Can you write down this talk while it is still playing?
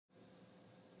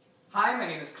Hi, my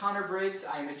name is Carner Briggs.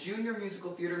 I am a junior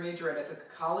musical theater major at Ithaca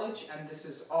College, and this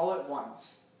is All at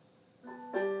Once.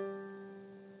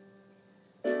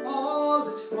 All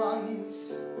at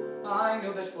once, I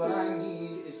know that what I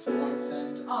need is warmth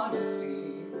and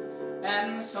honesty,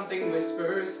 and something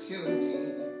whispers to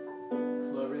me,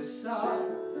 Clarissa,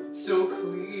 so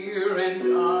clear and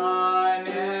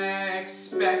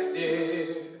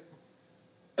unexpected.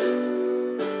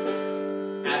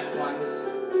 At once,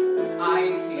 I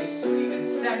see a sweet and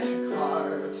eccentric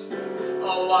heart,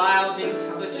 a wild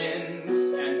intelligence,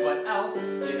 and what else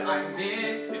did I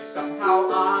miss if somehow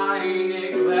I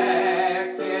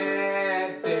neglected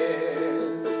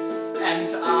this? And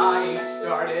I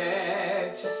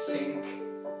started to sink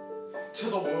till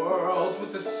the world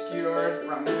was obscured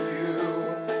from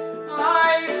view.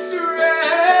 I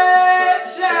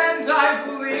stretch and I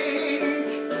blink,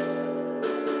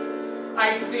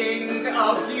 I think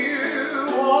of you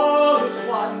all at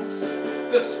once.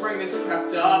 The spring has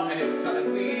crept up and it's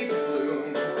suddenly the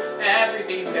bloom.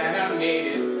 Everything's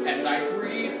animated and I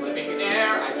breathe living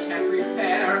air I can't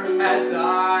prepare as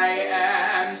I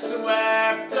am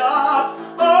swept up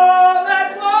all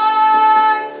at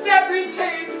once. Every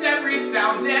taste, every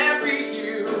sound, every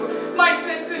hue, my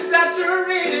senses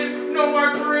saturated, no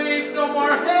more grace, no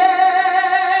more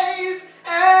haze,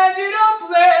 and in a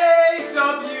place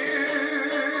of you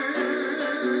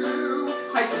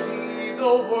I see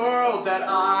the world that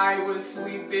I was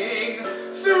sleeping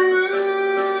through.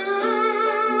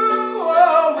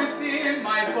 Oh, within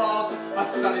my vault, a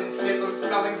sudden sniff of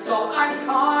smelling salt. I'm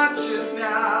conscious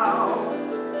now.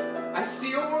 I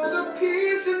see a world of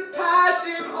peace and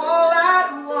passion all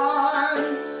at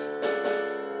once.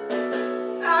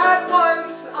 At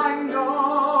once I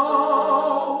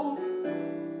know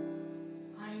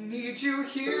I need you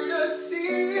here to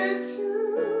see it too.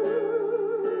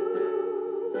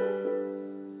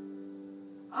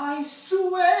 I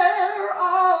swear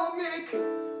I'll make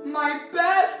my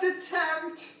best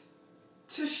attempt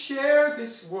to share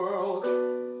this world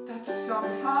that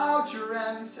somehow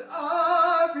dreamt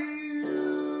of you.